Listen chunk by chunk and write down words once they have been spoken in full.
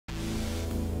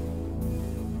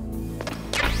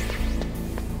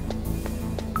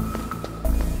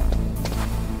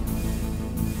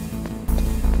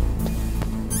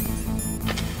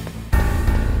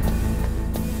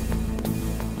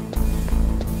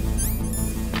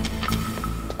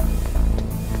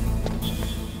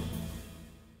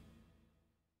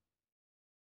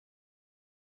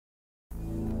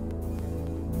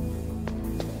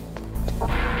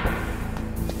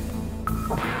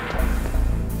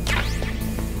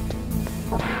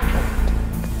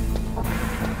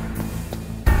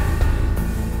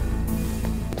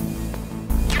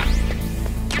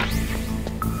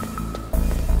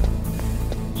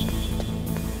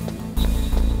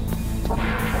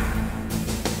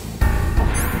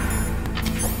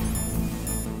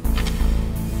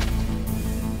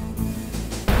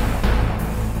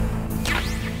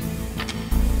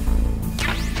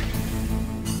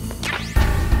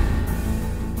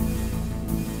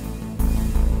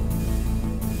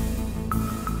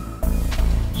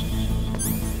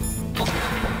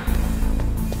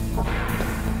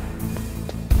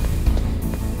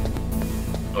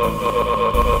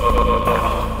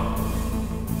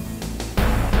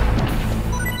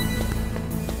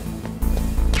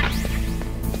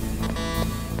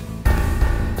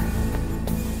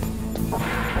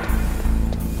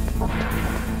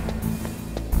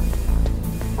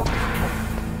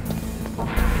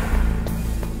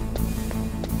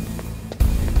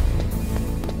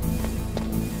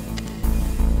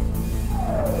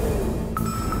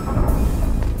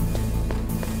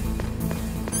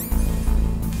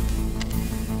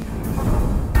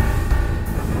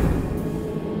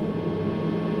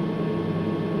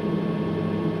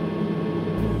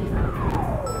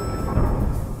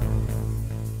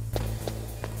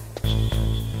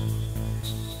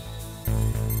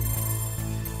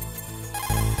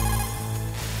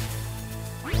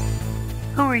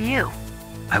Who are you?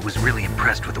 I was really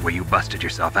impressed with the way you busted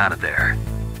yourself out of there.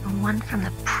 The one from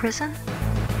the prison?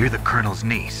 You're the Colonel's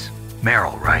niece,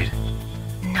 Meryl, right?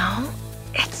 No,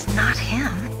 it's not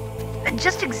him.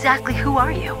 Just exactly who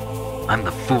are you? I'm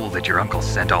the fool that your uncle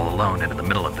sent all alone into the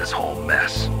middle of this whole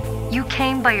mess. You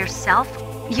came by yourself?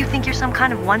 You think you're some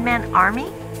kind of one-man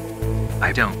army?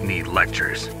 I don't need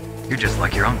lectures. You're just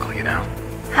like your uncle, you know?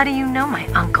 How do you know my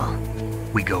uncle?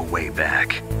 We go way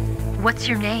back. What's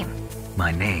your name?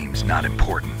 My name's not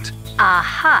important.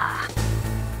 Aha!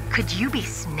 Could you be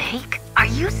Snake? Are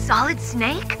you Solid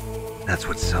Snake? That's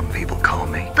what some people call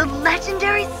me. The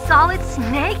legendary Solid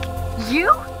Snake?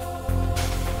 You?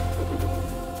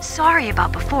 Sorry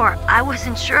about before. I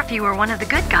wasn't sure if you were one of the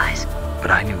good guys.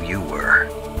 But I knew you were.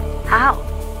 How?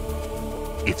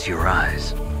 It's your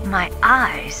eyes. My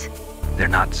eyes? They're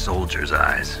not soldiers'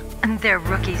 eyes. And they're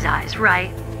rookies' eyes,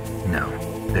 right? No,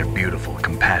 they're beautiful,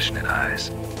 compassionate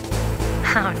eyes.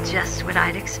 Oh, just what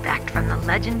I'd expect from the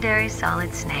legendary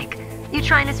Solid Snake. You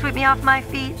trying to sweep me off my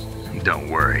feet? Don't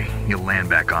worry, you'll land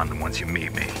back on them once you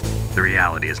meet me. The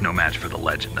reality is no match for the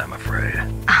legend, I'm afraid.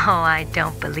 Oh, I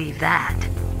don't believe that.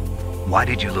 Why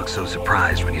did you look so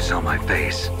surprised when you saw my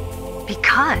face?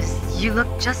 Because you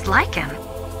look just like him.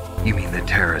 You mean the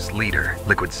terrorist leader,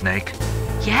 Liquid Snake?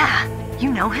 Yeah,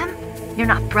 you know him? You're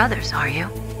not brothers, are you?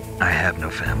 I have no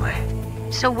family.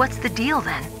 So what's the deal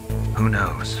then? Who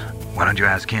knows? Why don't you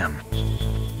ask him?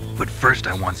 But first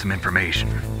I want some information.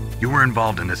 You were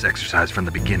involved in this exercise from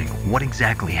the beginning. What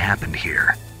exactly happened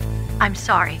here? I'm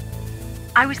sorry.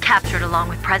 I was captured along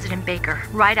with President Baker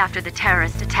right after the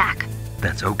terrorist attack.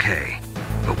 That's okay.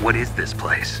 But what is this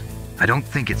place? I don't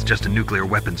think it's just a nuclear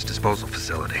weapons disposal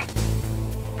facility.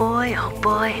 Boy, oh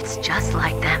boy, it's just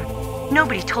like them.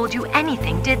 Nobody told you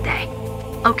anything, did they?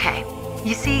 Okay,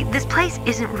 you see, this place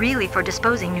isn't really for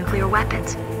disposing nuclear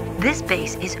weapons. This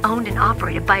base is owned and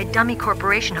operated by a dummy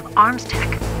corporation of arms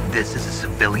tech. This is a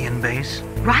civilian base?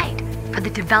 Right, for the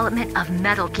development of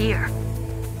Metal Gear.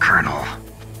 Colonel.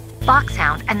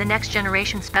 Foxhound and the Next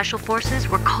Generation Special Forces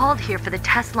were called here for the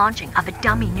test launching of a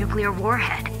dummy nuclear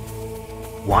warhead.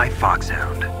 Why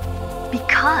Foxhound?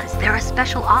 Because they're a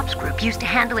special ops group used to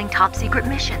handling top-secret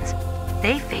missions.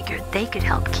 They figured they could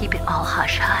help keep it all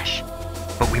hush-hush.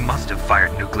 But we must have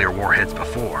fired nuclear warheads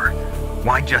before.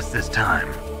 Why just this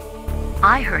time?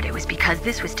 I heard it was because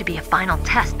this was to be a final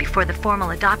test before the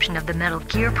formal adoption of the Metal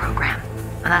Gear program.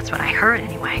 Well, that's what I heard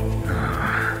anyway.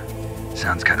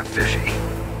 Sounds kind of fishy.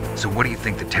 So what do you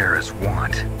think the terrorists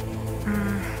want?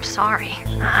 Sorry.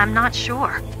 I'm not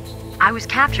sure. I was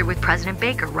captured with President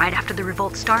Baker right after the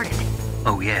revolt started.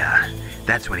 Oh yeah,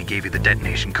 that's when he gave you the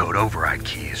detonation code override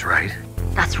keys, right?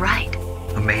 That's right.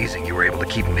 Amazing you were able to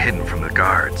keep him hidden from the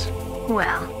guards.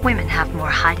 Well, women have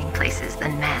more hiding places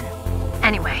than men.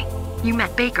 Anyway, you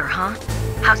met Baker, huh?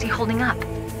 How's he holding up?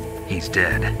 He's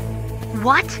dead.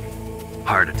 What?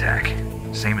 Heart attack.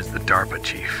 Same as the DARPA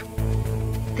chief.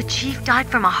 The chief died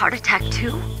from a heart attack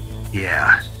too?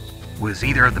 Yeah. Was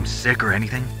either of them sick or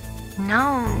anything?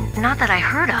 No, not that I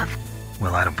heard of.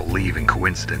 Well, I don't believe in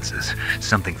coincidences.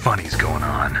 Something funny's going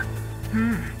on.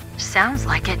 Sounds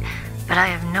like it, but I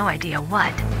have no idea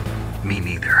what. Me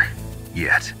neither.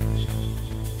 Yet.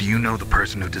 Do you know the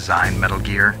person who designed Metal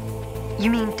Gear? You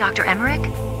mean Dr. Emmerich?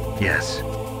 Yes.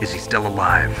 Is he still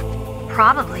alive?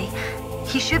 Probably.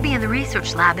 He should be in the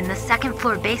research lab in the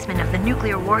second-floor basement of the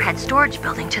nuclear warhead storage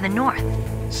building to the north.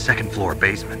 Second floor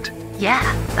basement? Yeah,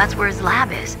 that's where his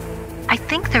lab is. I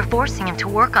think they're forcing him to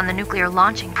work on the nuclear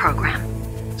launching program.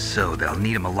 So they'll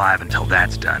need him alive until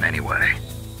that's done anyway.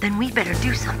 Then we better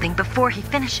do something before he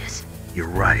finishes. You're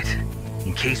right.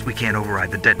 In case we can't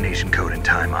override the detonation code in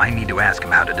time, I need to ask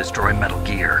him how to destroy Metal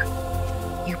Gear.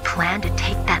 You plan to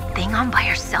take that thing on by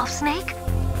yourself, Snake?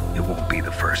 It won't be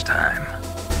the first time.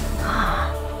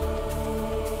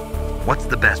 What's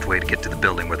the best way to get to the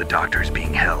building where the doctor is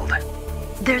being held?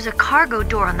 There's a cargo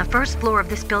door on the first floor of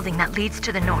this building that leads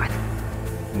to the north.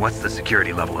 What's the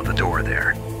security level of the door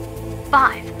there?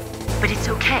 5. But it's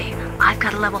okay. I've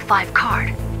got a level 5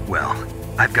 card. Well,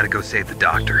 I've got to go save the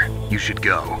doctor. You should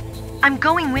go. I'm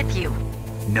going with you.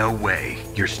 No way.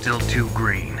 You're still too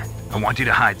green. I want you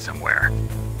to hide somewhere.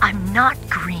 I'm not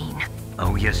green.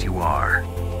 Oh, yes, you are.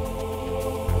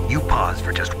 You pause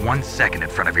for just 1 second in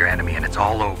front of your enemy and it's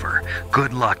all over.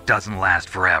 Good luck doesn't last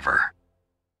forever.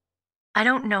 I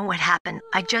don't know what happened.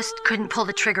 I just couldn't pull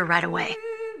the trigger right away.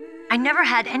 I never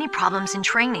had any problems in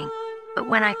training, but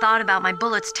when I thought about my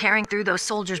bullets tearing through those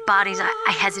soldiers' bodies,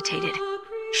 I hesitated.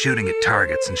 Shooting at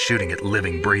targets and shooting at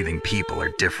living, breathing people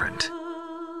are different.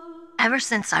 Ever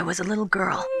since I was a little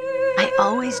girl, I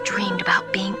always dreamed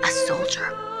about being a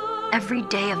soldier. Every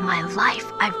day of my life,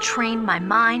 I've trained my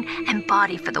mind and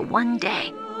body for the one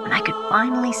day when I could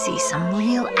finally see some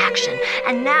real action.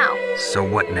 And now... So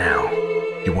what now?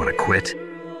 You want to quit?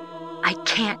 I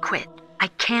can't quit. I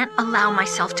can't allow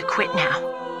myself to quit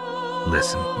now.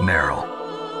 Listen, Meryl.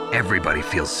 Everybody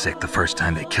feels sick the first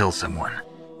time they kill someone.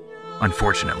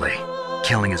 Unfortunately,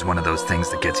 killing is one of those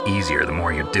things that gets easier the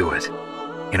more you do it.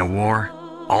 In a war,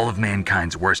 all of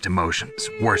mankind's worst emotions,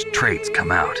 worst traits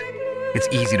come out. It's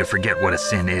easy to forget what a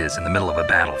sin is in the middle of a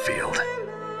battlefield.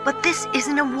 But this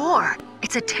isn't a war.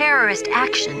 It's a terrorist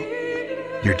action.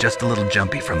 You're just a little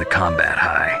jumpy from the combat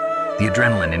high. The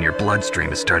adrenaline in your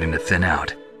bloodstream is starting to thin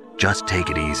out. Just take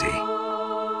it easy.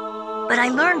 But I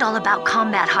learned all about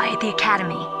combat high at the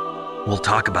academy. We'll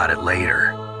talk about it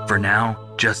later. For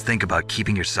now, just think about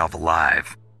keeping yourself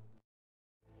alive.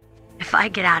 If I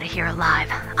get out of here alive,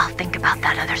 I'll think about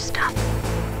that other stuff.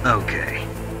 Okay.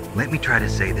 Let me try to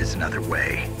say this another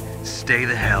way. Stay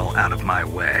the hell out of my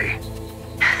way.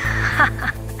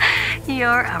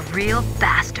 You're a real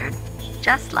bastard,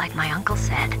 just like my uncle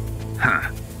said. Huh.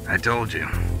 I told you,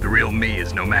 the real me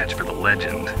is no match for the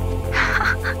legend.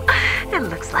 It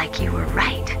looks like you were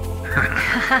right.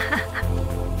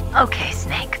 Okay,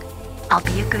 Snake. I'll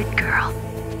be a good girl.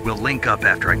 We'll link up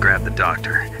after I grab the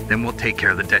doctor, then we'll take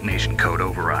care of the detonation code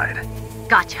override.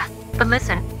 Gotcha. But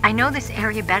listen, I know this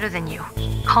area better than you.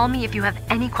 Call me if you have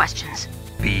any questions.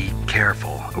 Be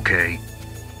careful, okay?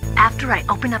 After I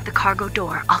open up the cargo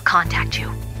door, I'll contact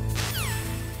you.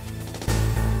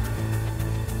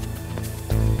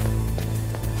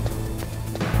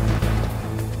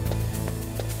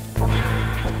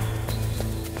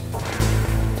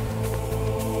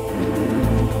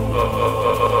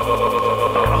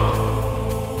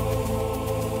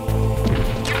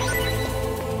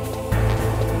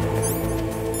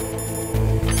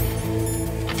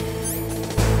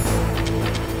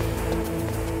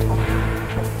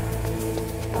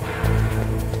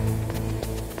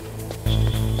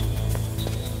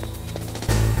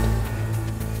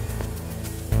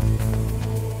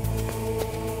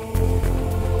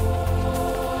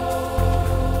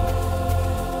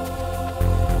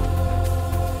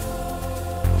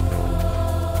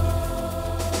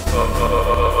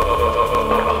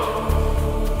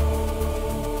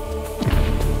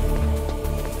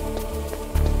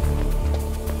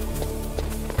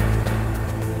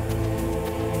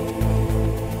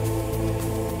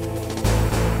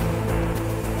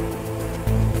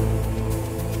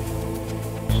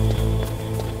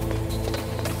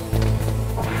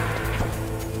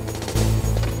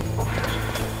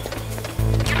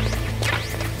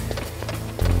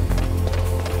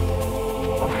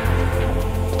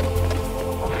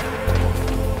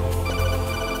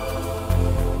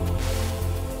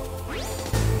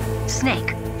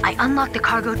 Snake, I unlocked the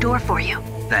cargo door for you.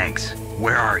 Thanks.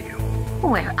 Where are you?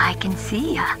 Where I can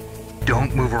see ya.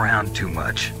 Don't move around too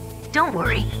much. Don't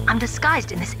worry, I'm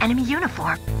disguised in this enemy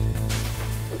uniform.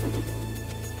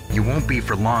 You won't be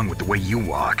for long with the way you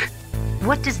walk.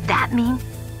 What does that mean?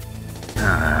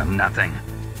 Nothing.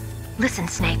 Listen,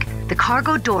 Snake, the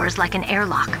cargo door is like an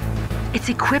airlock. It's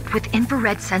equipped with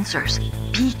infrared sensors.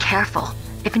 Be careful.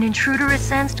 If an intruder is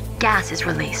sensed, gas is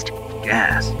released.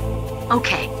 Gas?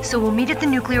 Okay, so we'll meet at the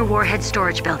nuclear warhead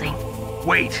storage building.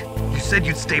 Wait, you said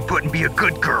you'd stay put and be a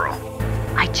good girl.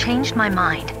 I changed my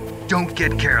mind. Don't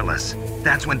get careless.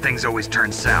 That's when things always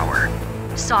turn sour.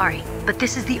 Sorry, but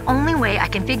this is the only way I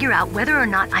can figure out whether or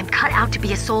not I'm cut out to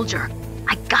be a soldier.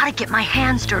 I gotta get my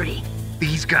hands dirty.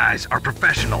 These guys are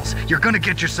professionals. You're gonna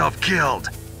get yourself killed.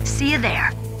 See you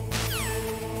there.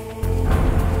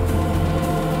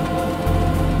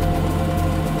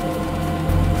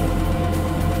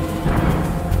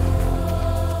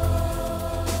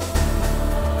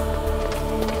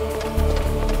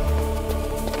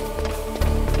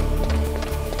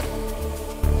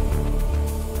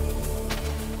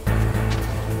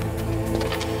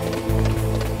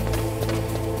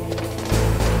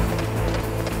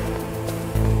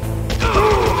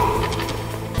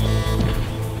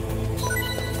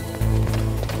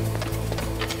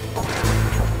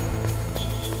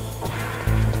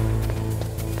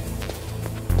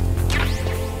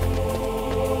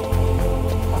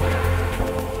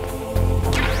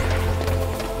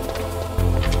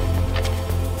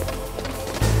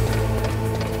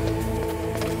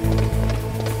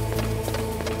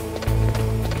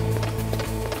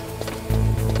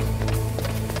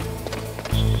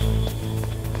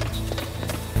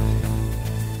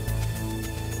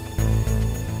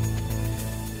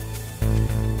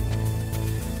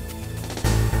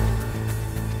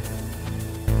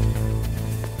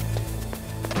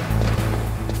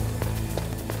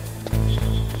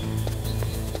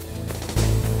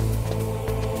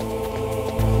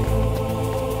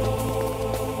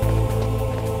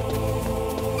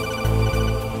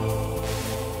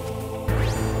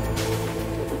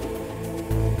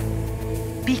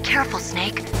 careful,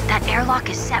 Snake. That airlock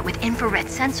is set with infrared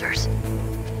sensors.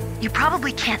 You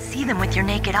probably can't see them with your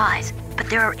naked eyes, but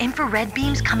there are infrared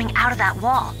beams coming out of that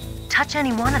wall. Touch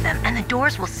any one of them and the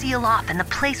doors will seal off and the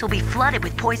place will be flooded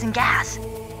with poison gas.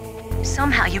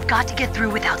 Somehow you've got to get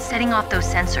through without setting off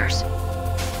those sensors.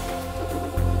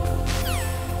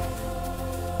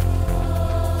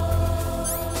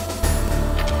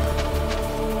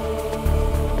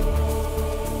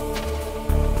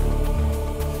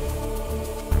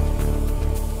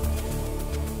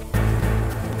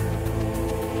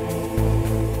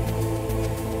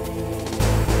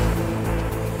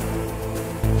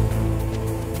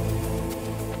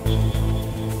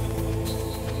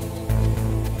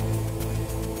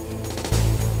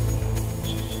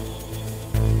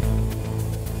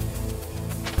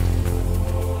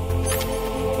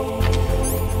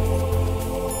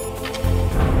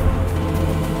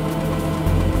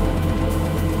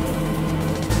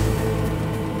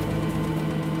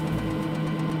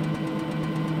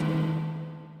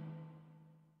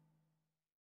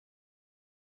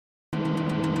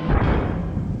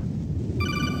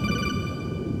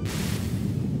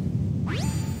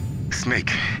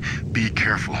 Snake, be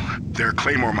careful. There are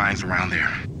claymore mines around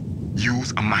there.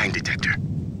 Use a mine detector.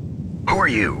 Who are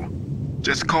you?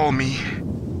 Just call me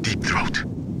Deep Throat.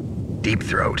 Deep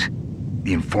Throat?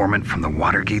 The informant from the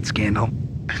Watergate scandal?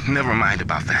 Never mind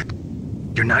about that.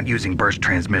 You're not using burst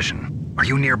transmission. Are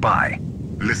you nearby?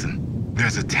 Listen,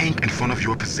 there's a tank in front of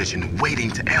your position waiting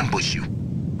to ambush you.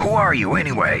 Who are you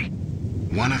anyway?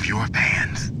 One of your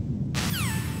fans.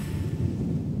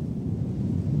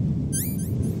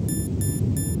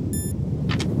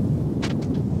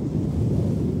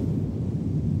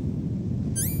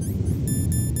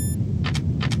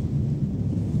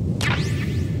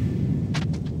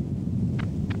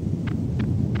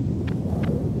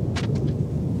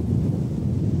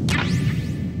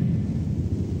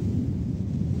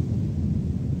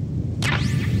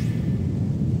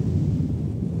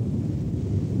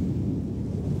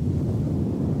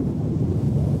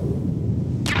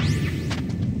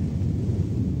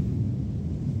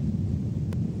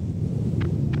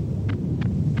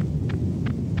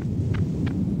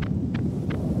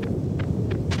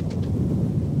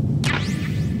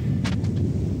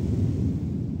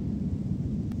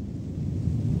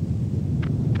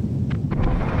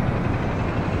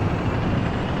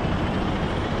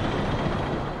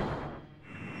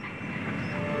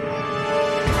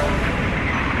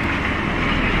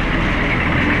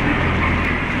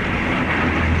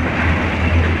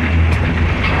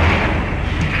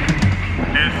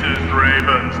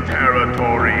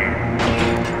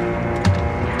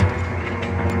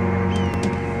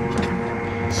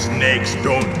 Snakes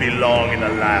don't belong in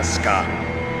Alaska.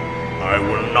 I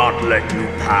will not let you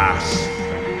pass.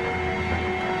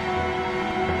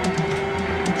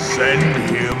 Send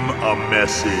him a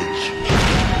message.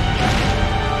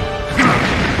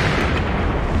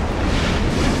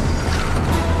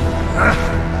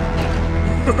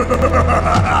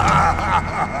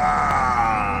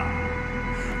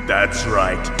 That's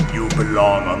right, you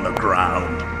belong on the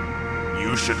ground.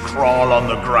 You should crawl on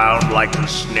the ground like the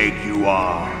snake you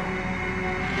are.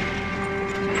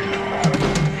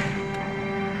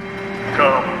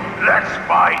 Come, let's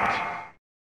fight!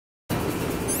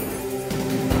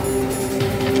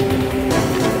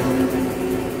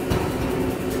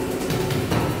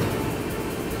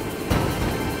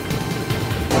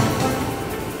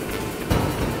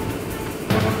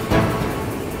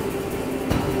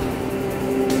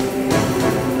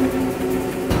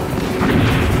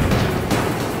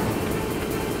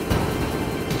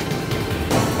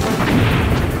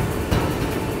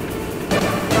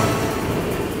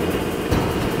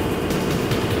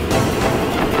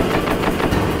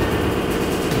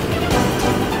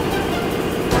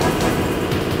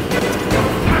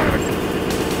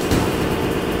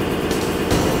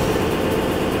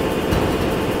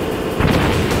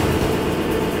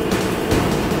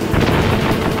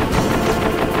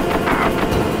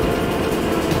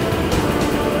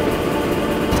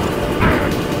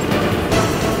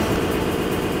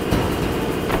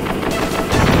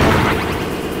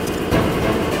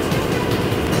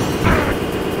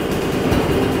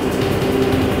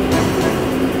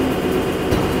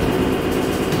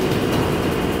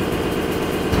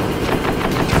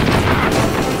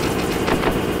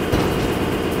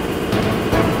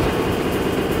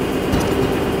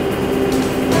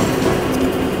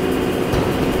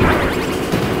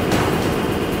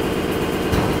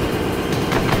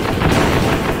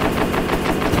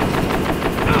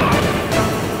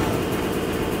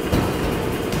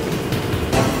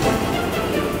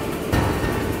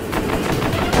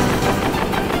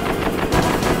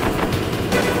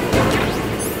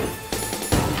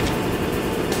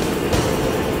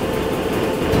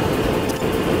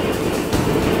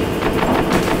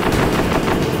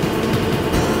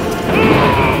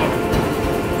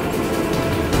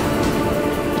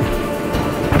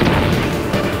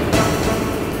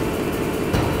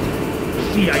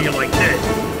 see how you like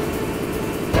this.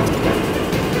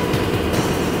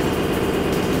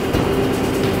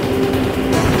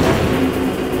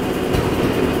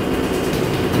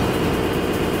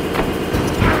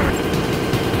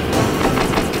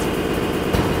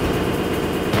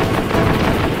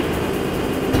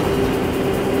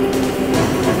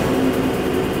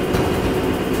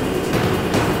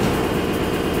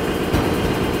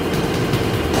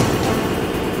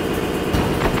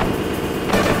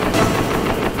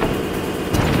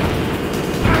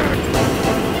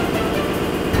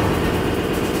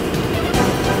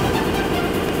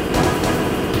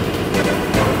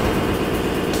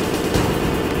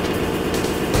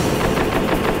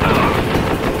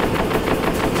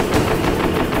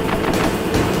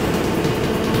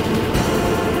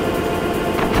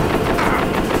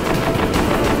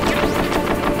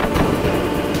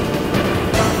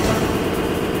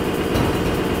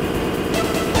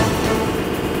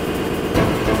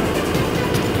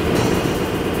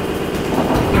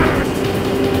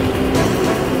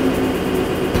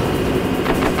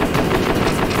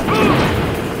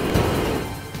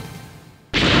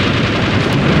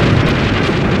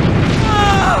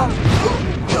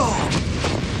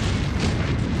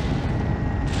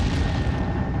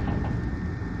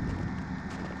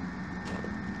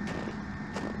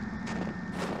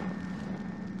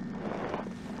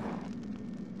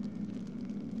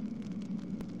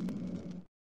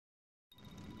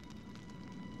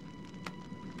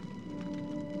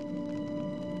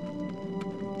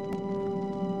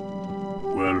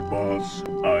 Well, boss,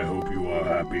 I hope you are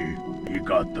happy. He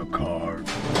got the card.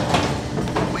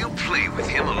 We'll play with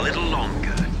him a little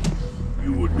longer.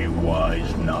 You would be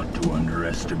wise not to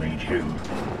underestimate him.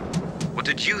 What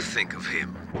did you think of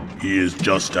him? He is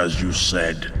just as you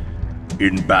said.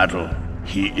 In battle,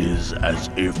 he is as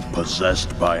if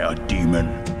possessed by a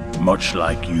demon. Much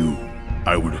like you,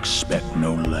 I would expect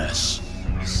no less.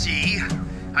 See?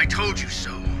 I told you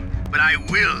so. But I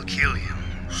will kill him.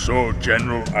 So,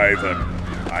 General Ivan,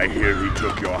 I hear he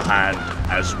took your hand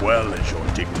as well as your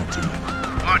dignity.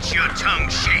 Watch your tongue,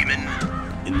 shaman.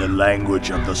 In the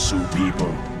language of the Sioux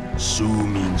people, Sioux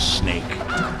means snake.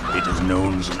 It is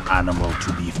known as an animal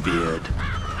to be feared.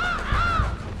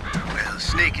 Well,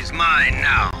 Snake is mine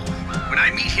now. When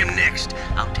I meet him next,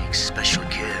 I'll take special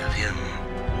care of him.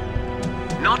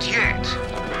 Not yet.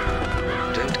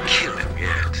 Don't kill him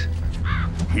yet.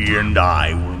 He and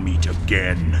I will meet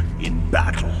again in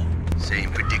battle.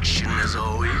 Same prediction as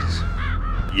always?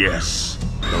 Yes,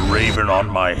 the raven on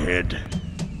my head.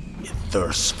 It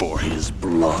thirsts for his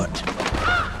blood.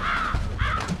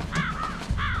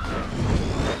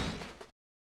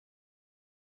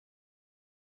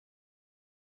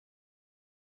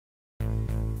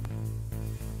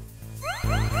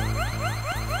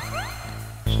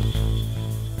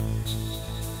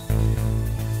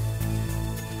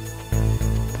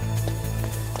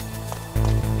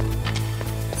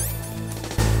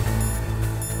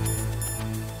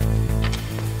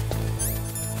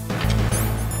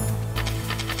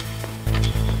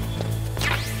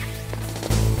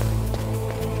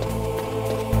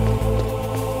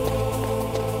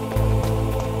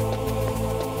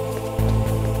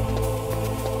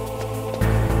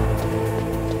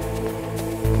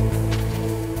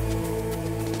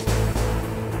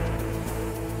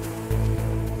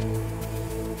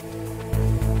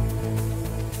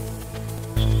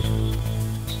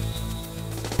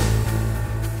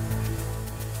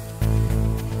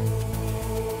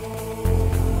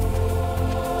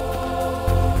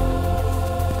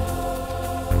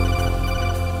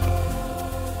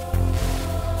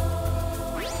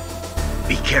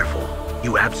 Be careful.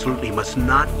 You absolutely must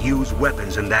not use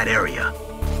weapons in that area.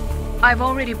 I've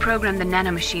already programmed the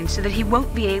nanomachine so that he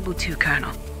won't be able to,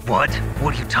 Colonel. What?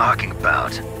 What are you talking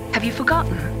about? Have you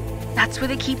forgotten? That's where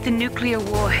they keep the nuclear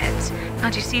warheads.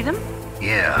 Can't you see them?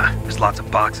 Yeah, there's lots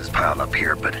of boxes piled up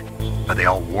here, but are they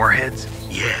all warheads?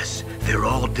 Yes, they're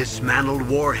all dismantled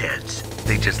warheads.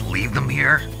 They just leave them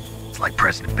here? It's like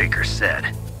President Baker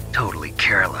said. Totally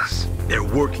careless. They're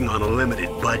working on a limited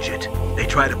budget. They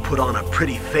try to put on a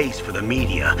pretty face for the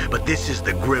media, but this is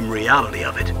the grim reality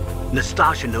of it.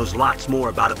 Nastasha knows lots more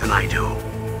about it than I do.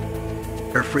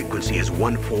 Her frequency is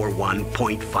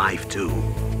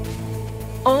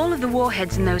 141.52. All of the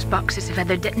warheads in those boxes have had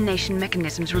their detonation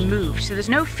mechanisms removed, so there's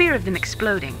no fear of them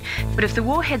exploding. But if the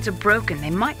warheads are broken, they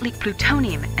might leak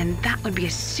plutonium, and that would be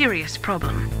a serious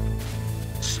problem.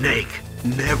 Snake,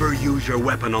 never use your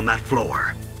weapon on that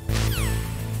floor.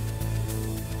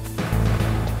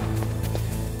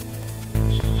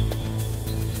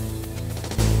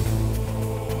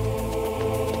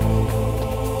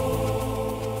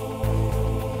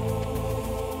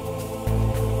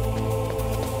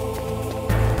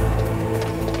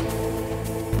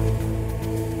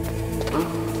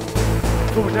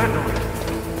 was that noise?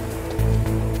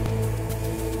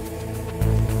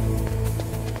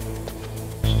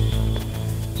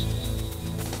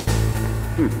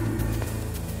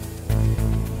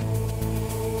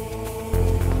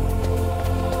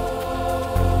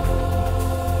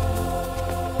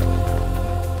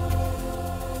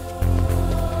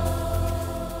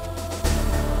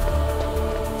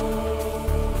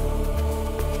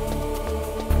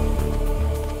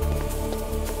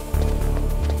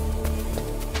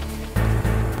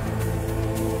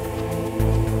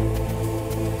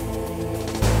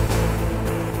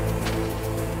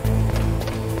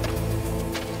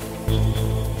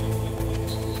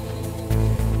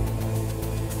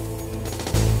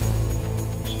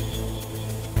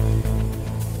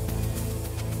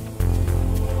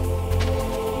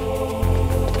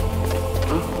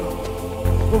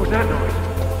 What was that noise?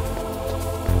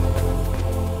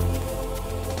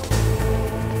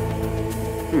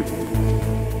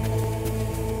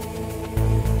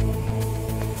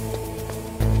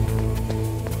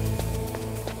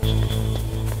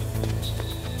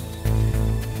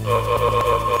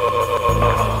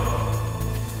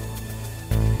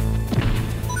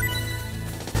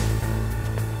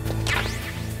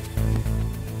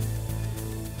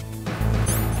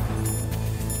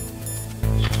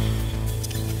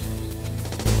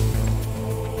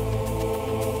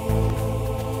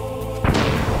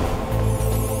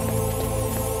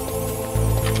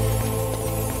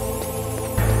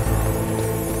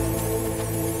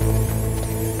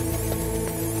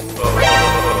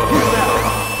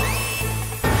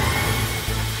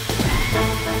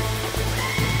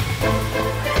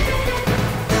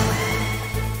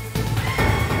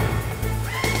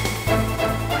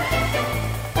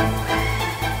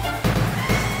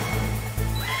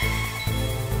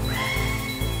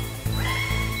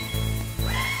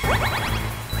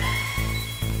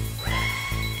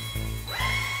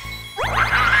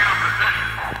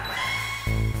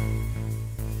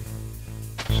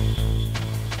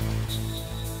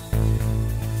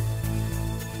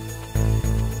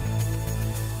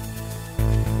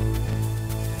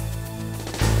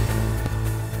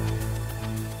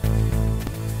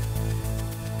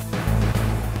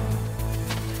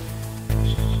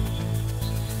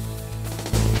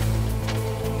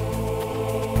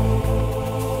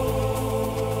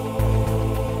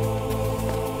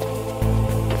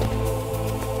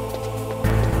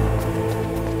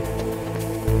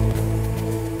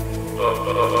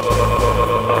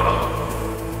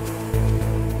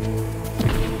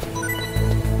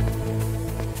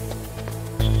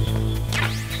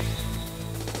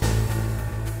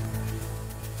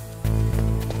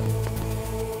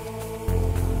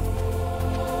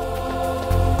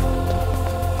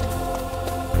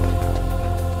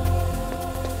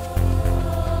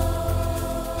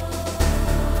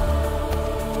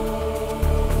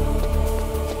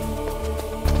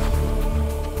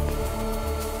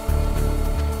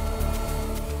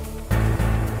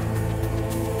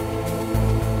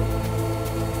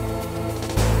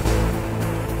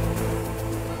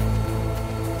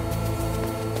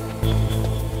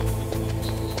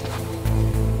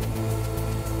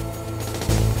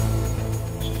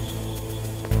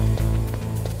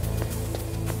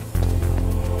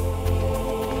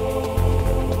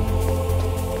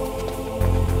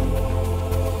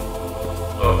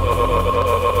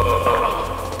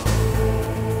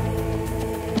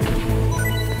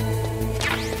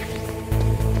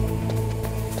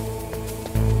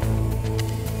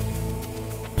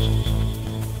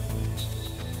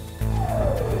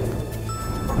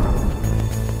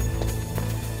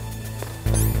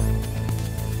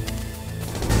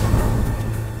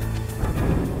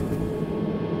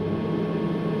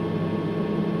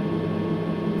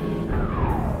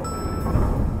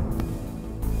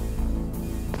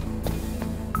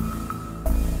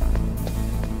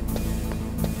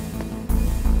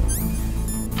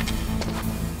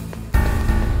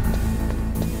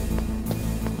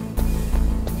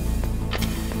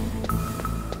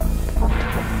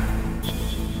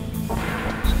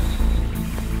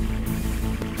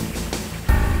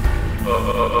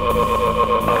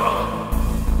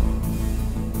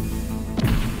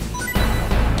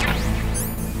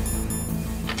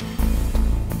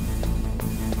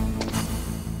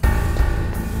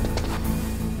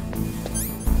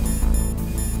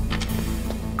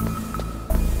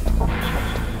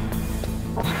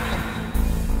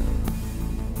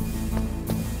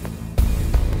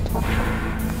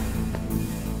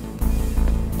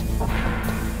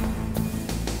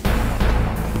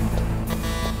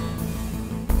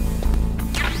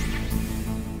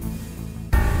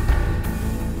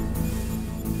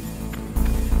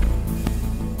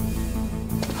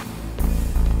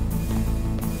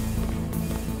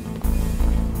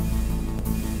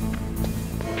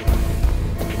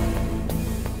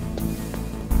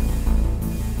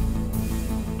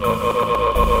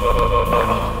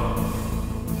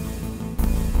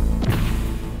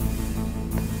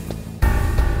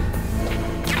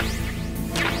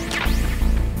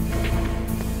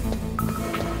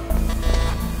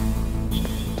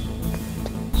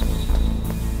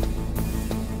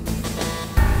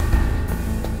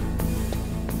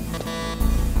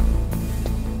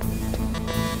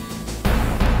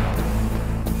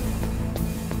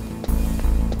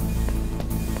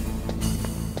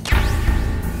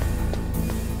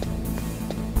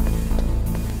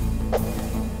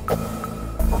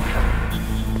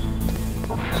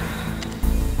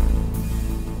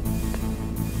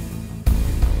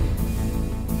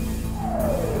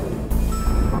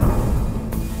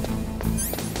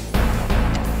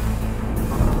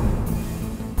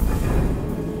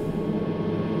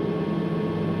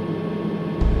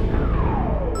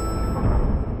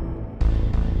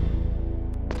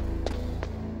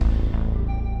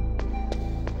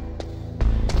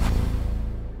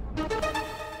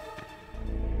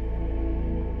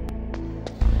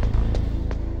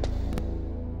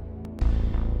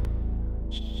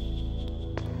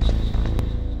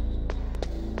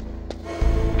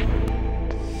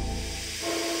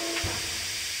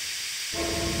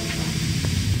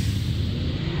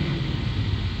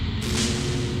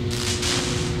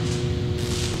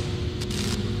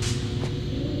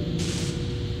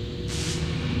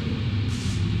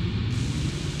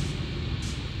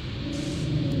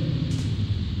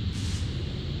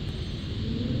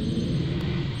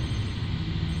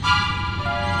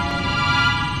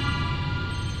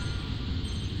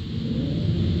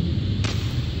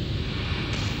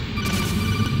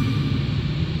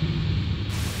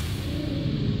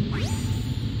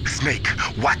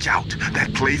 Watch out.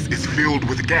 That place is filled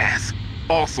with gas.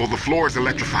 Also, the floor is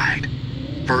electrified.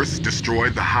 First, destroy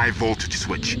the high voltage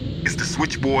switch. It's the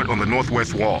switchboard on the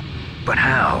northwest wall. But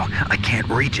how? I can't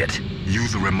reach it.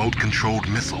 Use a remote-controlled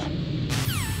missile.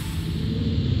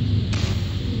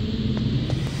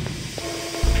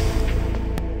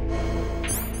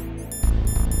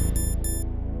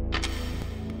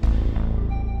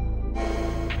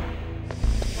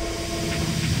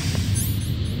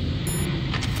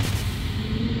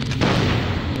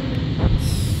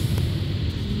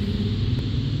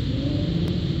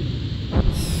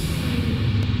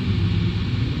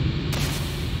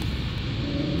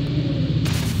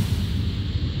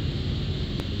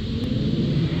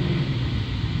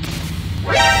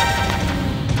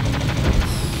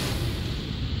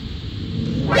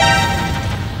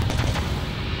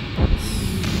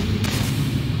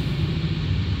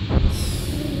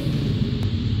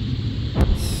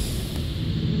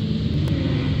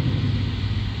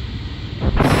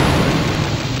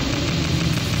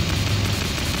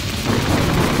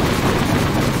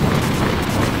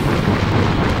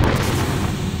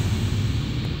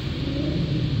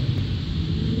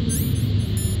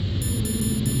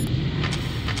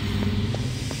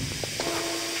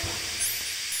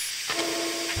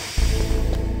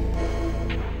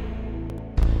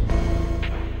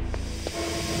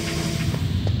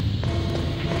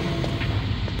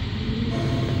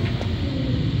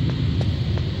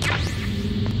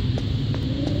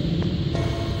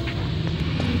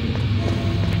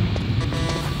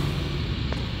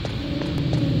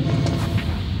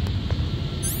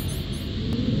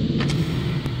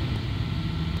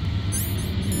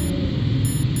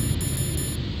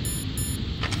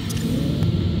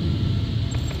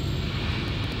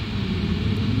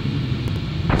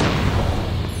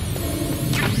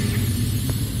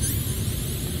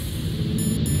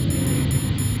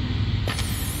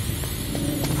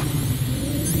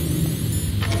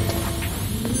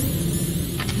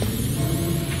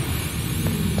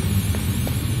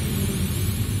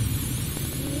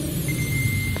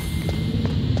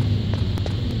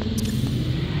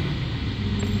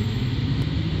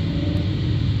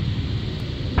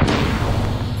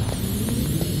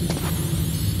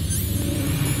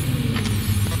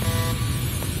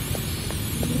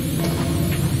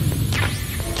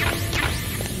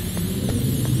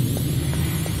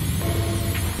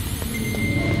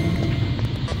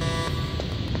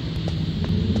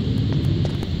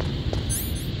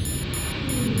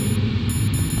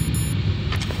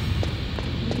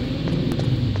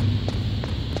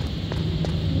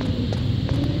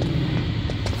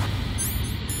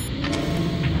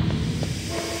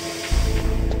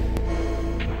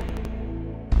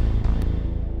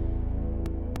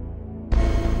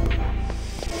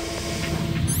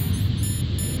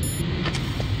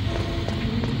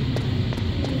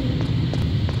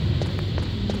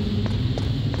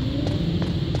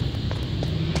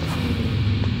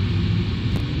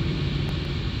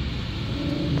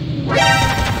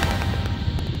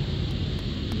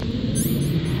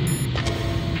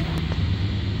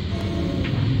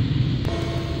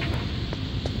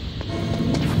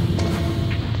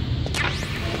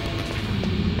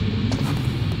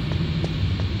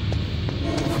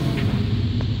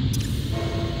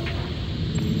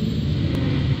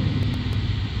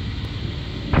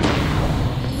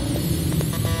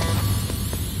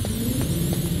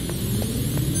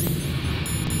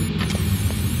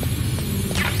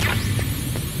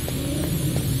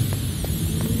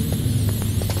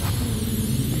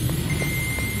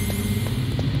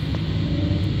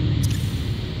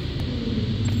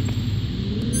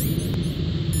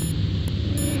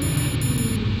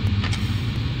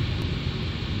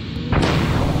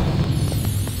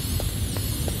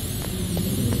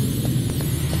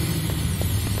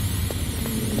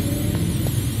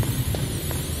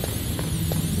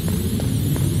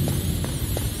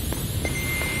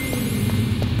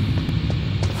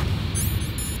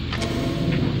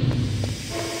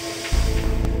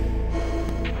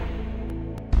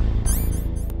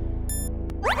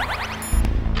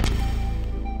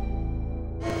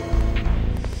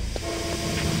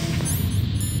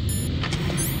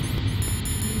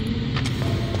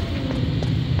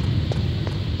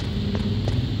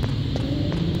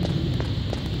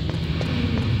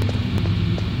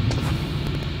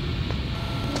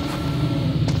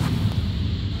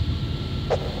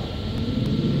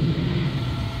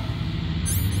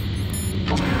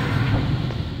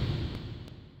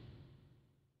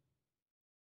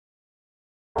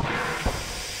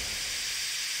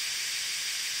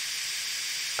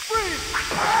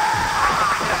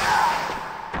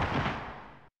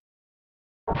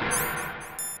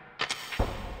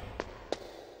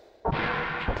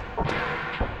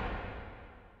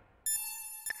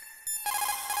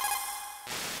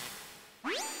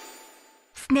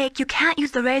 Snake, you can't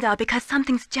use the radar because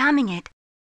something's jamming it.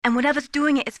 And whatever's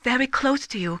doing it is very close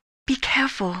to you. Be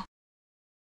careful.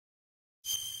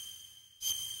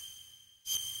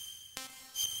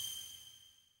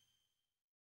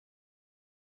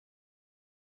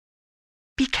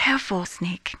 Be careful,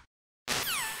 Snake.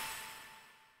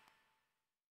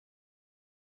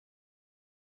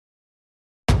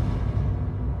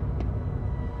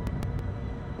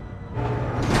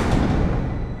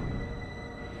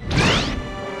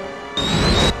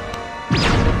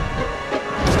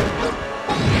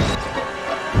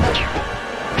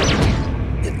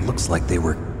 It looks like they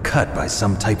were cut by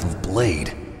some type of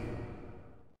blade.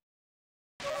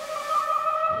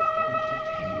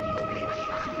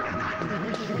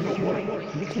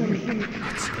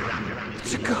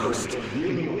 It's a ghost.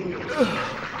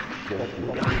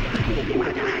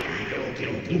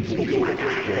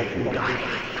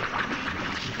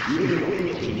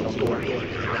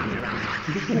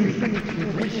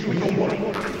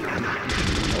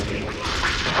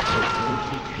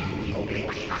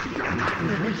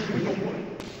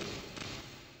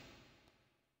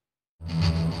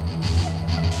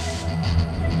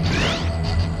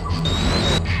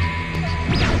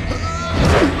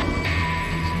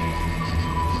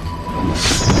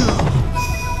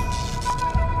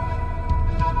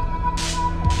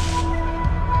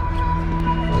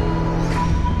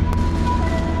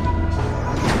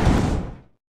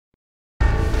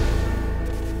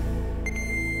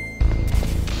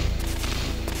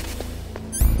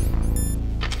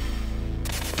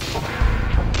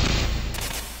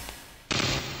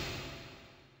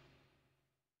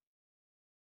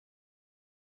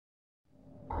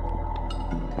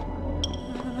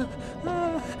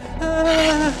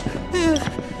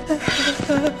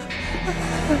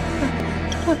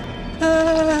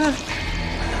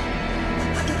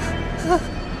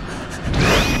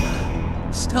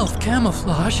 Stealth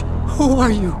camouflage? Who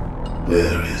are you?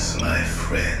 Where is my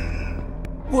friend?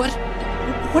 What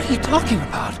are you talking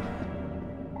about?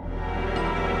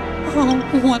 Oh,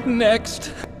 what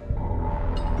next?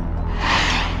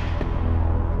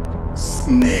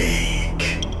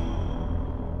 Snake.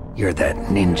 You're that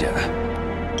ninja.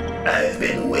 I've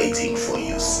been waiting for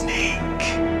you, Snake.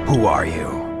 Who are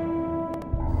you?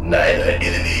 Neither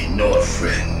enemy nor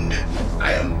friend.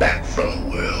 I am back from a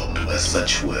world where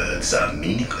such words are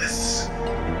meaningless.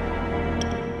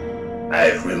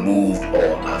 I've removed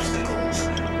all obstacles.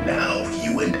 Now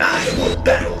you and I will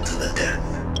battle to the death.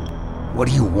 What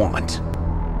do you want?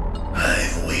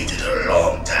 I've waited a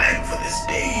long time for this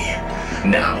day.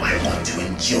 Now I want to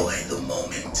enjoy the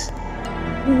moment.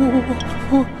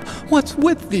 What's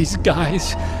with these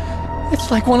guys? It's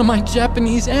like one of my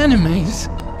Japanese animes.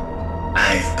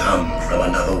 I've come from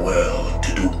another world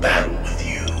to do battle with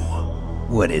you.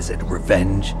 What is it,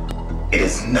 revenge? It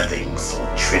is nothing so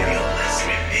trivial as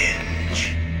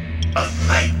revenge. A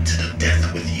fight to the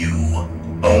death with you.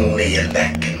 Only in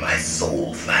that can my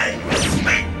soul find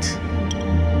respite.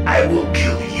 I will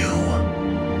kill you,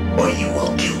 or you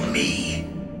will kill me.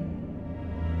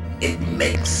 It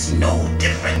makes no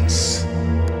difference.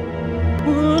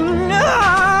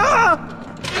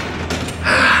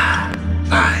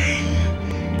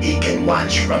 Fine. He can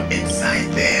watch from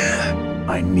inside there.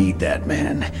 I need that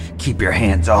man. Keep your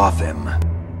hands off him.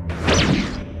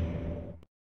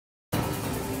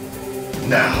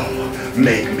 Now,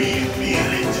 make me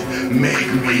feel it.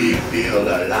 Make me feel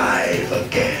alive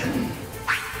again.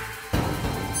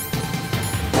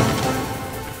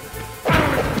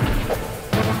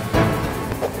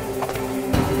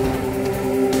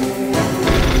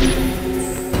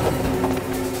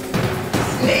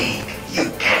 Snake,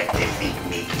 you can't defeat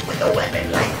me with a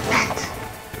weapon like that.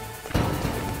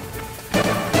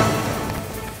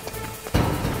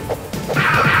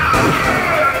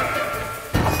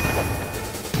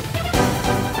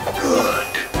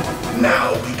 Good.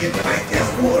 Now we can fight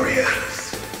as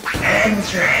warriors. Hand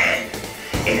to hand.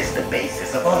 It is the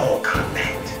basis of all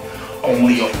combat.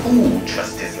 Only a fool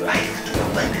trusts his life to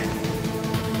a weapon.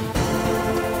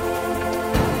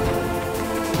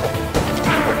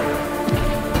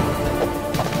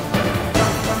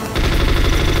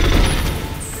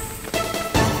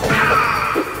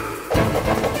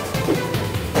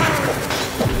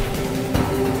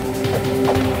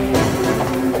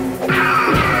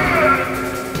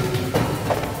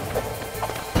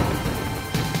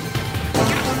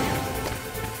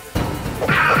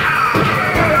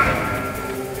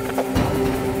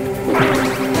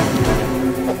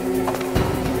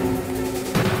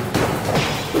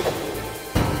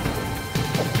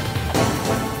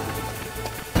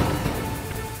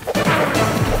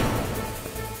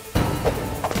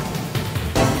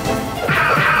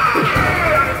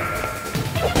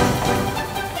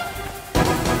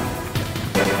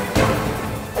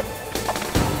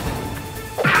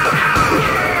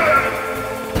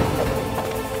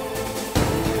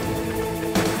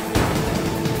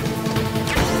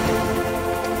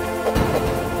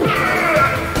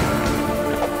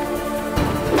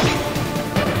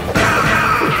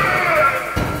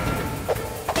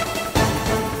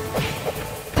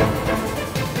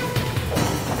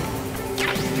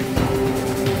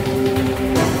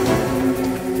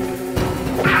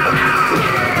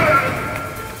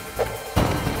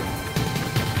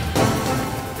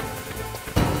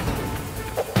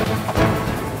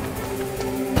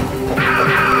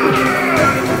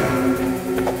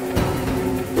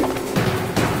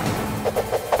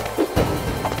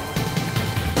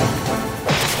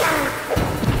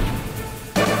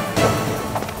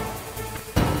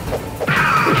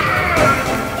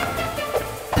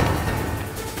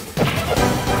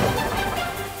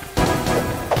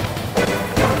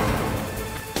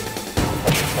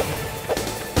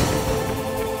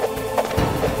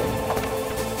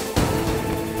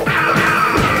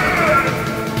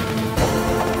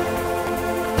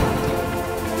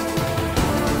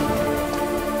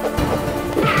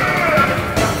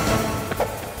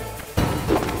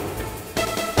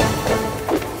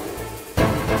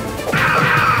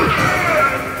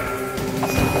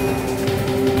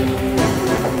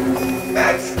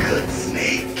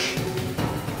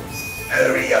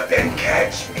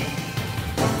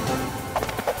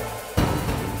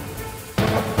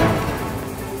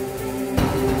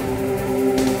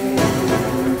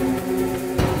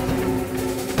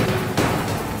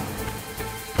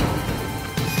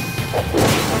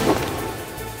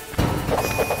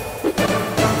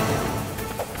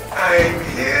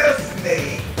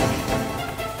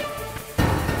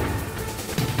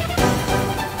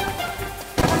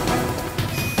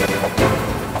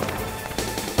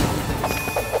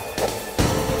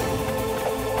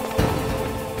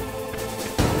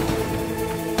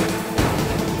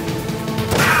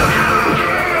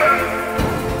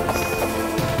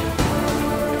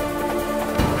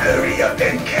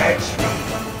 catch me.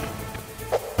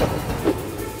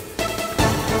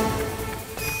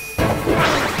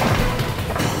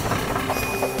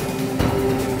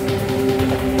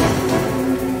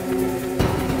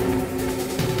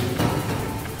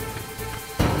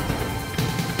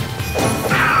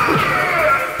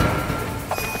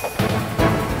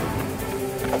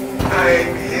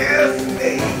 I'm here,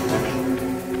 Snake.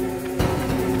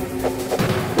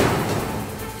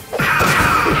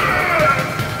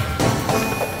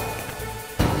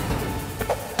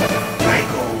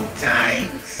 Like old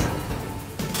times.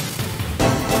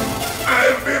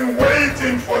 I've been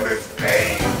waiting for this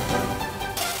pain.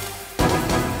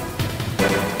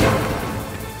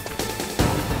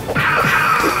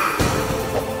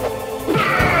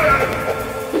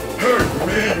 Hurt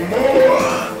me more.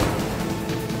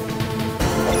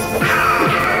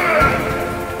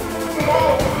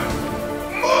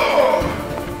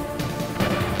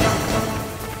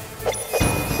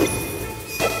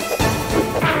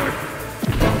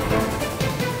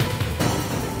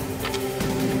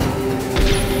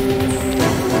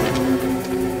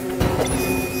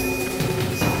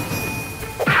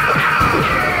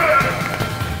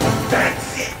 That's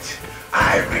it.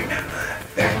 I remember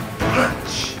that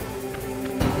punch.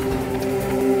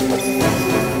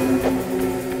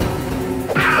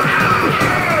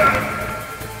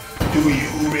 Do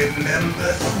you remember,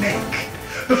 Snake?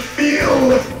 The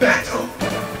feel of battle.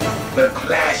 The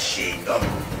clashing of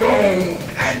bone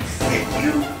and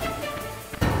sinew.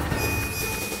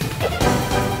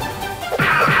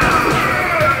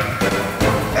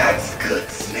 That's good,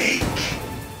 Snake.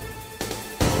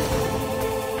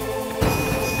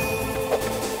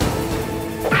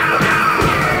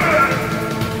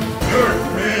 Hurt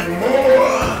me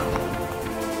more.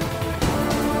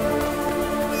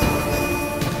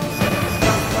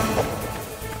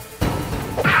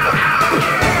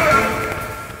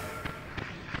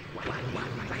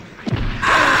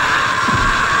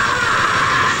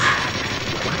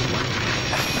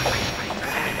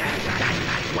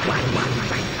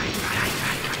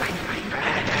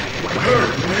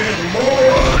 Hurt me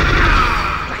more.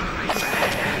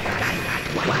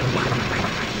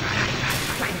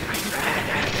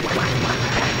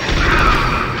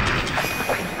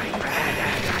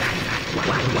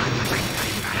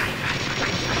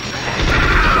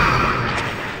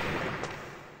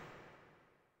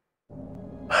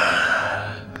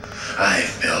 I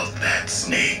felt that,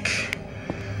 Snake.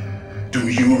 Do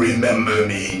you remember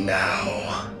me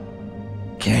now?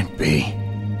 Can't be.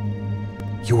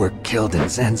 You were killed in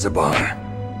Zanzibar.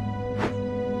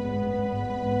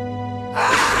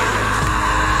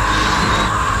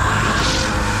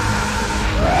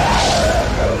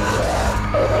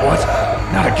 What?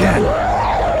 Not again.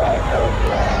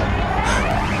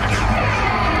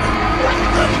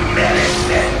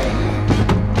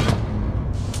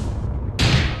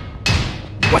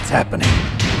 What's happening?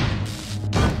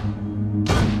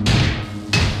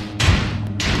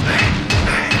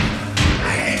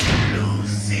 I'm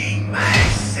losing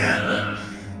myself.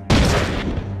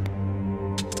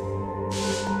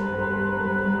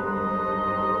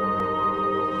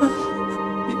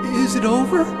 Is it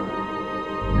over?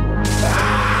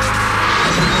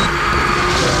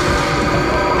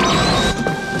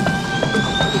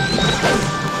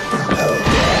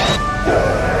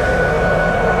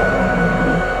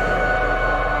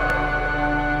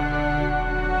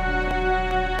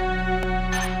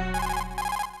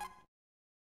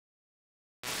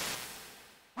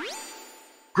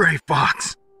 Gray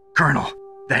Fox! Colonel,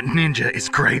 that ninja is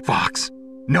Gray Fox.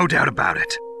 No doubt about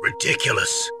it.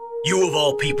 Ridiculous. You of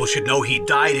all people should know he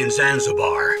died in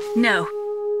Zanzibar. No.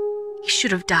 He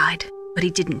should have died, but he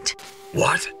didn't.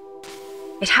 What?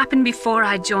 It happened before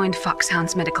I joined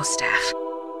Foxhound's medical staff.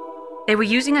 They were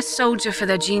using a soldier for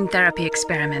their gene therapy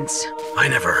experiments. I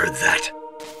never heard that.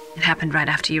 It happened right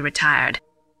after you retired.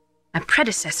 My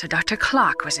predecessor, Dr.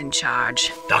 Clark, was in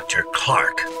charge. Dr.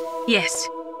 Clark? Yes.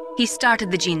 He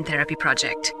started the gene therapy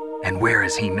project. And where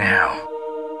is he now?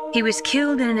 He was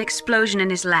killed in an explosion in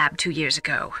his lab 2 years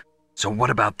ago. So what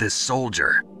about this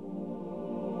soldier?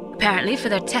 Apparently, for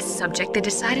their test subject, they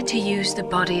decided to use the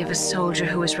body of a soldier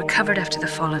who was recovered after the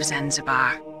fall of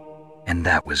Zanzibar. And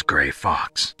that was Gray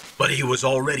Fox. But he was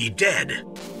already dead.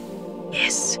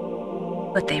 Yes.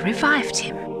 But they revived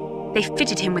him. They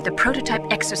fitted him with a prototype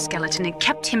exoskeleton and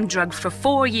kept him drugged for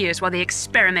 4 years while they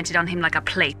experimented on him like a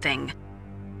plaything.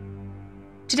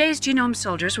 Today's genome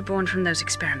soldiers were born from those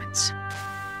experiments.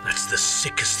 That's the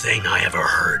sickest thing I ever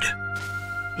heard.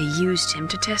 They used him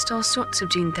to test all sorts of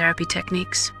gene therapy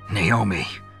techniques. Naomi,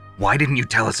 why didn't you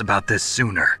tell us about this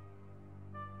sooner?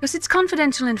 Because it's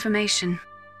confidential information.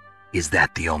 Is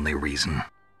that the only reason?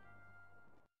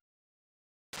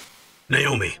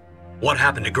 Naomi, what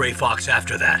happened to Gray Fox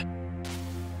after that?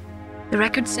 The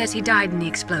record says he died in the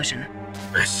explosion.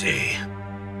 I see.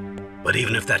 But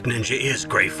even if that ninja is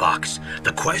Gray Fox,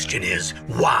 the question is,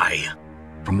 why?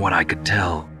 From what I could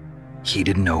tell, he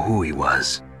didn't know who he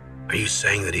was. Are you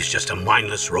saying that he's just a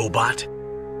mindless robot?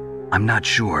 I'm not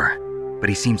sure, but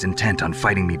he seems intent on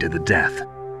fighting me to the death.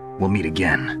 We'll meet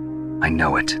again. I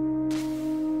know it.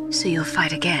 So you'll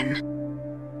fight again?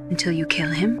 Until you kill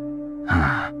him?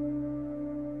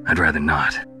 I'd rather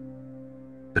not.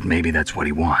 But maybe that's what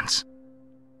he wants.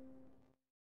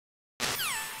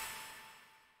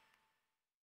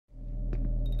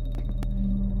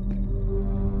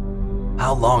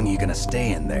 How long are you gonna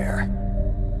stay in there?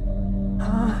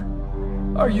 Huh?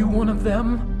 Are you one of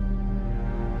them?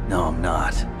 No, I'm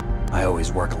not. I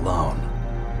always work alone.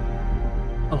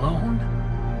 Alone?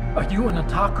 Are you an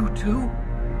otaku too?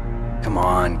 Come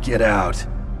on, get out.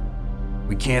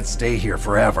 We can't stay here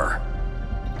forever.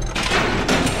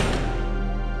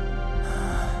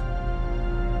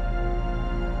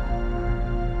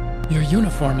 Your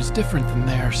uniform is different than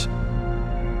theirs.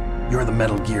 You're the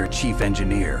Metal Gear Chief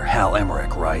Engineer, Hal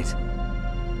Emmerich, right?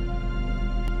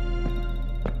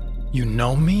 You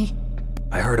know me?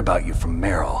 I heard about you from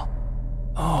Meryl.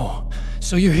 Oh,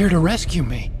 so you're here to rescue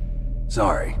me?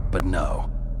 Sorry, but no.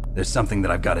 There's something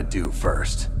that I've got to do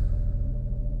first.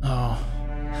 Oh,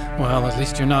 well, at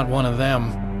least you're not one of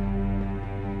them.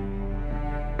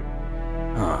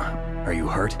 Huh. Are you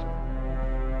hurt?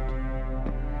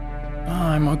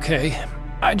 I'm okay.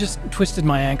 I just twisted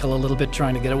my ankle a little bit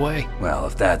trying to get away. Well,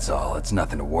 if that's all, it's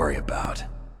nothing to worry about.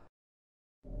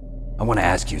 I want to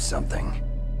ask you something.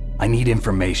 I need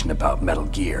information about Metal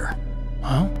Gear.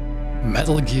 Huh?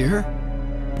 Metal Gear?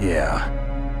 Yeah.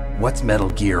 What's Metal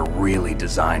Gear really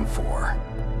designed for?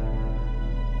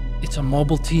 It's a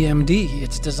mobile TMD.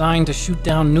 It's designed to shoot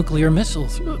down nuclear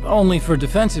missiles. Only for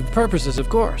defensive purposes, of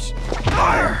course.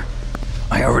 Fire!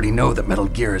 I already know that Metal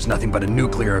Gear is nothing but a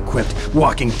nuclear-equipped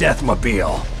walking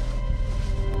deathmobile.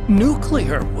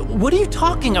 Nuclear? What are you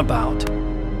talking about?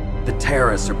 The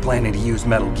terrorists are planning to use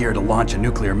Metal Gear to launch a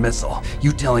nuclear missile.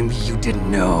 You telling me you didn't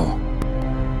know?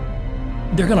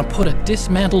 They're gonna put a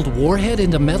dismantled warhead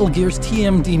into Metal Gear's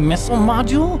TMD missile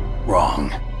module?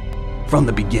 Wrong. From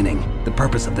the beginning, the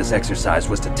purpose of this exercise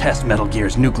was to test Metal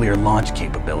Gear's nuclear launch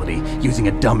capability using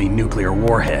a dummy nuclear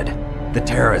warhead. The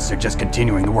terrorists are just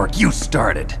continuing the work you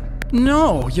started.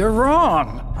 No, you're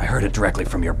wrong. I heard it directly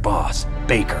from your boss,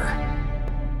 Baker.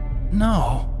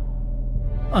 No.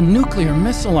 A nuclear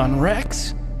missile on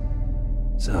Rex?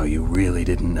 So you really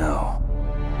didn't know?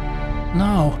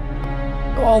 No.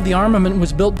 All the armament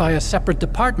was built by a separate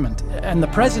department, and the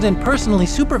President personally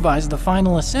supervised the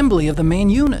final assembly of the main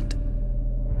unit.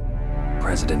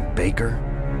 President Baker?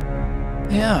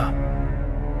 Yeah.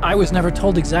 I was never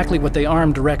told exactly what they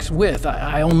armed Rex with.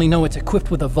 I only know it's equipped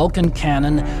with a Vulcan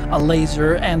cannon, a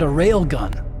laser, and a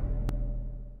railgun.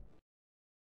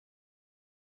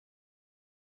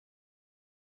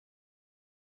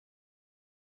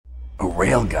 A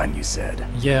railgun, you said?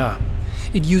 Yeah.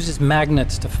 It uses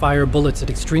magnets to fire bullets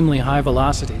at extremely high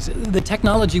velocities. The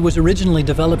technology was originally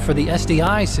developed for the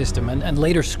SDI system and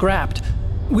later scrapped.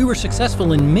 We were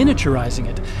successful in miniaturizing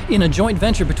it, in a joint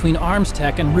venture between Arms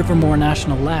Tech and Rivermore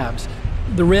National Labs.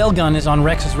 The railgun is on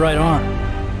Rex's right arm.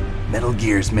 Metal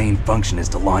Gear's main function is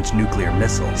to launch nuclear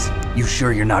missiles. You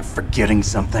sure you're not forgetting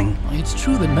something? It's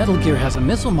true that Metal Gear has a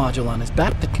missile module on his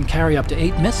back that can carry up to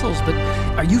 8 missiles, but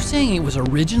are you saying it was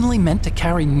originally meant to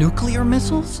carry nuclear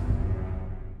missiles?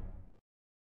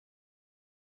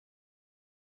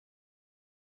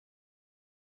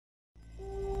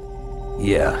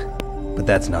 Yeah, but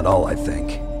that's not all I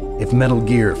think. If Metal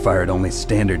Gear fired only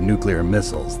standard nuclear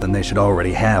missiles, then they should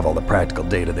already have all the practical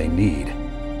data they need.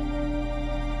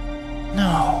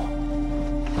 No.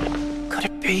 Could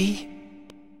it be?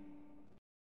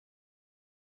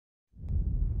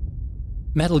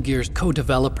 Metal Gear's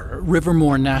co-developer,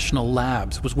 Rivermore National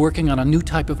Labs, was working on a new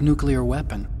type of nuclear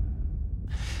weapon.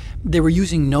 They were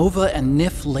using NOVA and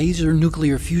NIF laser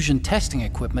nuclear fusion testing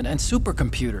equipment and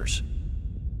supercomputers.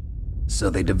 So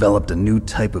they developed a new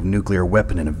type of nuclear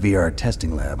weapon in a VR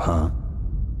testing lab, huh?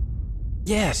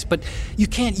 Yes, but you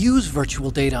can't use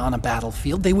virtual data on a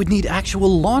battlefield. They would need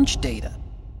actual launch data.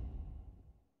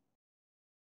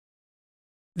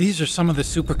 These are some of the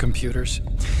supercomputers.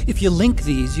 If you link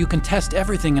these, you can test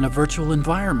everything in a virtual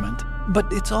environment.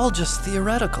 But it's all just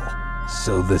theoretical.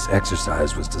 So this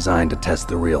exercise was designed to test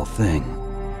the real thing.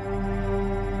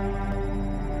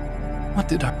 What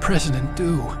did our president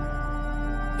do?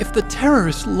 If the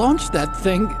terrorists launched that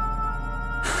thing...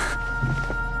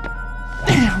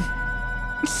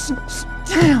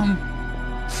 Damn!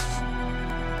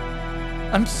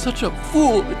 I'm such a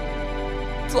fool.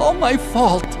 It's all my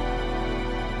fault.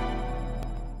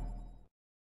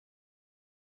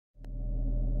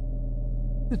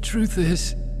 The truth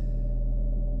is,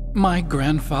 my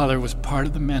grandfather was part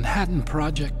of the Manhattan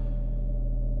Project.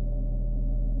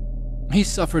 He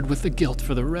suffered with the guilt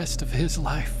for the rest of his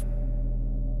life.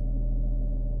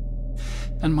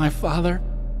 And my father,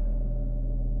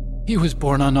 he was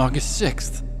born on August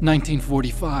 6th,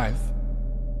 1945.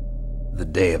 The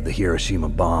day of the Hiroshima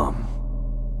bomb.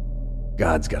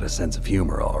 God's got a sense of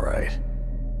humor, all right.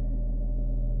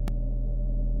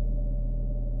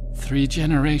 3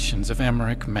 generations of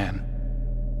Emmerich men.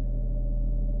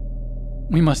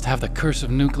 We must have the curse of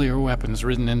nuclear weapons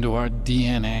written into our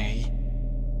DNA.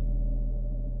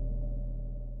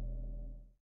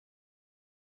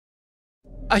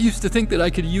 I used to think that I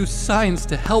could use science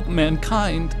to help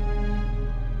mankind,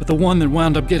 but the one that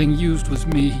wound up getting used was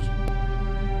me.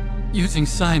 Using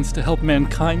science to help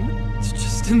mankind, it's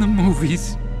just in the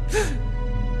movies.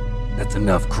 That's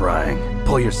enough crying.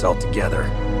 Pull yourself together.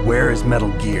 Where is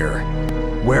Metal Gear?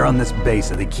 Where on this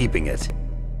base are they keeping it?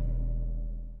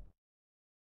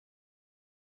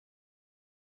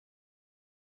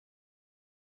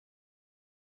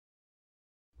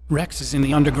 Rex is in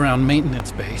the underground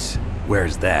maintenance base.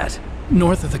 Where's that?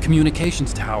 North of the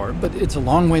communications tower, but it's a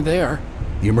long way there.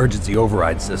 The emergency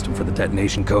override system for the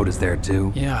detonation code is there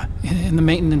too? Yeah, in the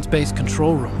maintenance base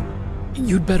control room.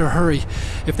 You'd better hurry.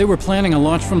 If they were planning a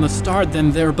launch from the start,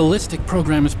 then their ballistic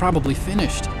program is probably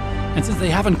finished. And since they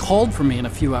haven't called for me in a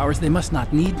few hours, they must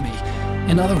not need me.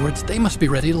 In other words, they must be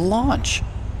ready to launch.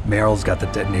 Meryl's got the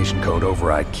detonation code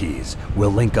override keys.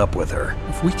 We'll link up with her.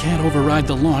 If we can't override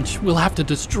the launch, we'll have to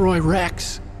destroy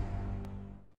Rex.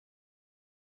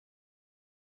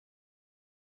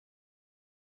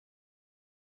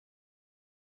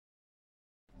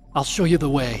 I'll show you the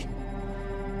way.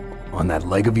 On that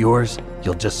leg of yours,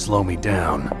 you'll just slow me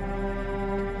down.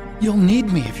 You'll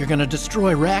need me if you're gonna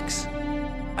destroy Rex.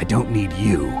 I don't need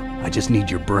you. I just need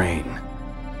your brain.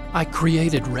 I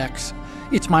created Rex.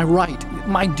 It's my right,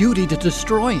 my duty to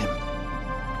destroy him.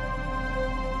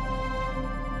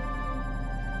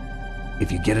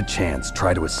 If you get a chance,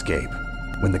 try to escape.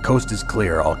 When the coast is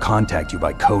clear, I'll contact you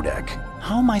by codec.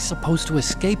 How am I supposed to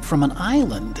escape from an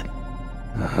island?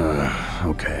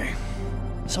 Okay.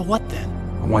 So what then?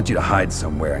 I want you to hide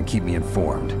somewhere and keep me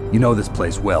informed. You know this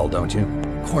place well, don't you?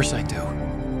 Of course I do.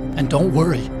 And don't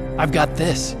worry, I've got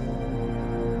this.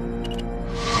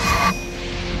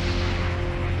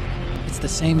 It's the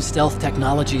same stealth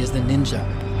technology as the Ninja.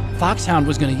 Foxhound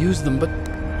was gonna use them, but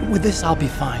with this I'll be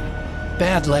fine.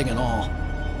 Bad leg and all.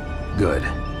 Good.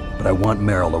 But I want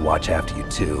Meryl to watch after you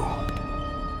too.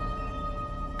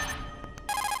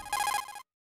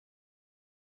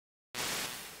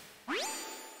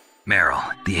 Meryl,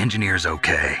 the engineer's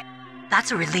okay.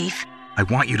 That's a relief. I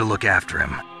want you to look after him.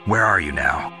 Where are you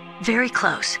now? Very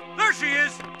close. There she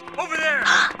is! Over there!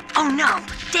 Oh no!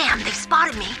 Damn, they've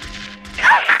spotted me!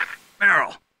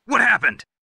 Meryl, what happened?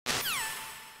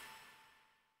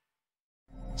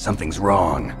 Something's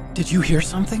wrong. Did you hear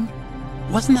something?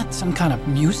 Wasn't that some kind of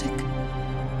music?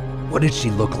 What did she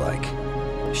look like?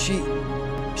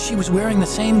 She was wearing the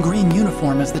same green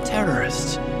uniform as the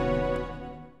terrorists.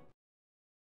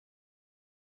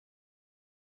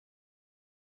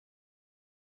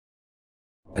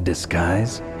 A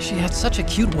disguise? She had such a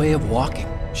cute way of walking.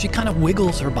 She kind of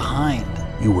wiggles her behind.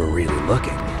 You were really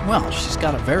looking. Well, she's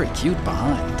got a very cute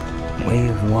behind. Way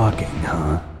of walking,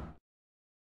 huh?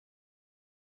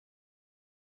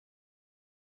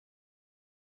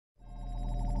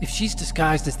 If she's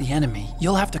disguised as the enemy,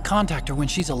 you'll have to contact her when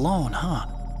she's alone, huh?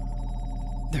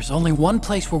 There's only one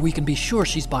place where we can be sure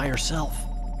she's by herself.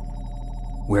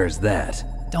 Where's that?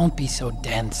 Don't be so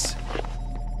dense.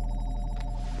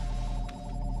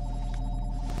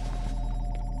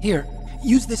 Here,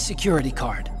 use this security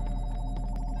card.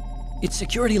 It's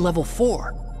security level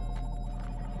 4.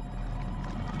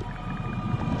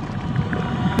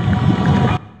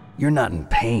 You're not in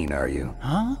pain, are you?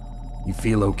 Huh? You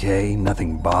feel okay?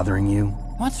 Nothing bothering you?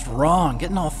 What's wrong?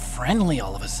 Getting all friendly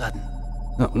all of a sudden.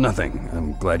 No, nothing.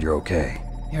 I'm glad you're okay.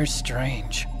 You're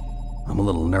strange. I'm a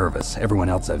little nervous. Everyone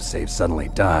else I've saved suddenly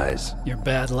dies. You're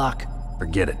bad luck.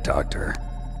 Forget it, Doctor.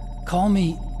 Call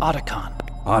me Otacon.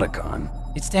 Otacon?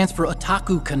 It stands for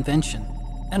Otaku Convention.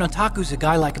 An otaku's a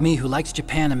guy like me who likes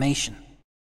Japanimation.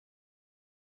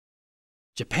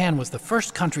 Japan was the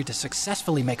first country to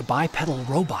successfully make bipedal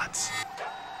robots.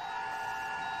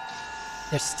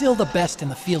 They're still the best in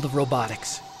the field of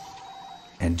robotics.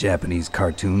 And Japanese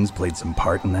cartoons played some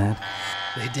part in that?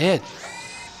 They did.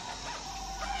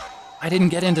 I didn't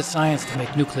get into science to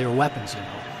make nuclear weapons, you know.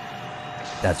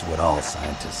 That's what all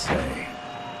scientists say.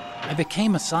 I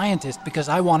became a scientist because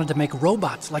I wanted to make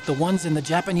robots like the ones in the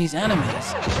Japanese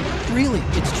animes. Really,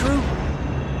 it's true.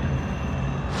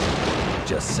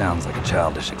 Just sounds like a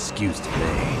childish excuse to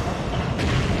me.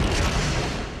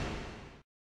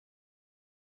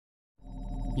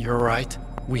 You're right.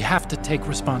 We have to take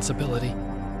responsibility.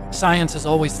 Science has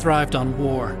always thrived on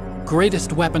war.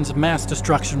 Greatest weapons of mass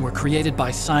destruction were created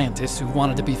by scientists who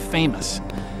wanted to be famous.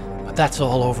 But that's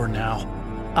all over now.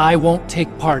 I won't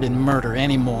take part in murder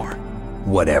anymore.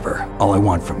 Whatever. All I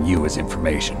want from you is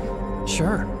information.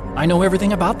 Sure. I know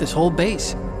everything about this whole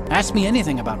base. Ask me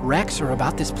anything about Rex or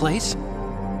about this place.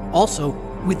 Also,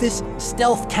 with this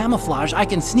stealth camouflage, I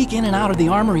can sneak in and out of the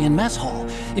armory and mess hall.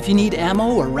 If you need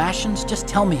ammo or rations, just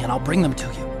tell me and I'll bring them to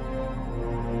you.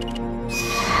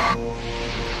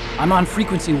 I'm on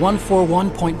frequency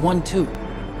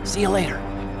 141.12. See you later.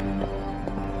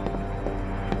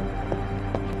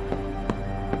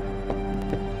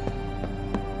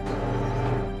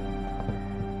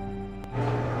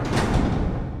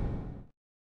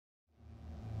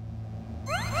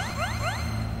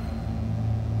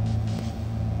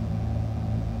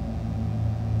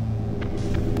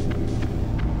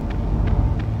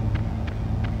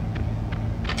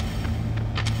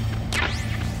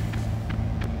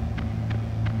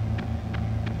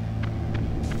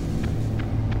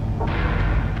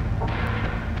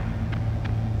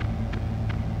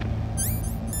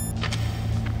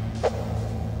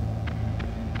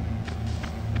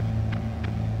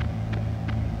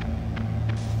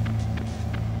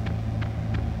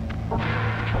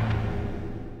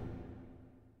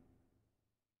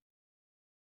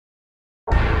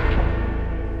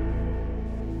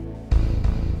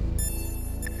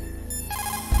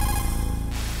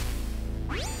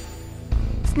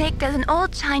 Snake, there's an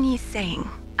old Chinese saying,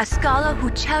 a scholar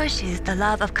who cherishes the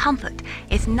love of comfort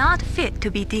is not fit to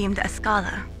be deemed a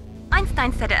scholar.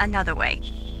 Einstein said it another way.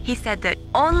 He said that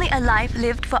only a life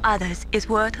lived for others is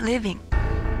worth living.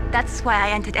 That's why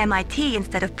I entered MIT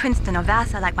instead of Princeton or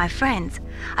Vassar like my friends.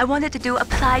 I wanted to do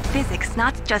applied physics,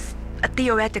 not just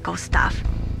theoretical stuff.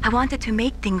 I wanted to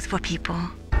make things for people.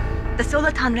 The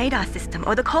Soliton radar system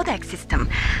or the Codex system.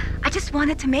 I just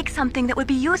wanted to make something that would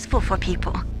be useful for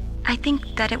people. I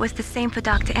think that it was the same for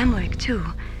Dr. Emmerich, too.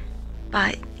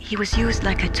 But he was used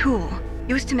like a tool,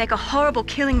 used to make a horrible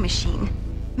killing machine.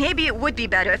 Maybe it would be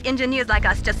better if engineers like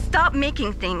us just stopped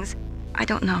making things. I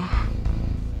don't know.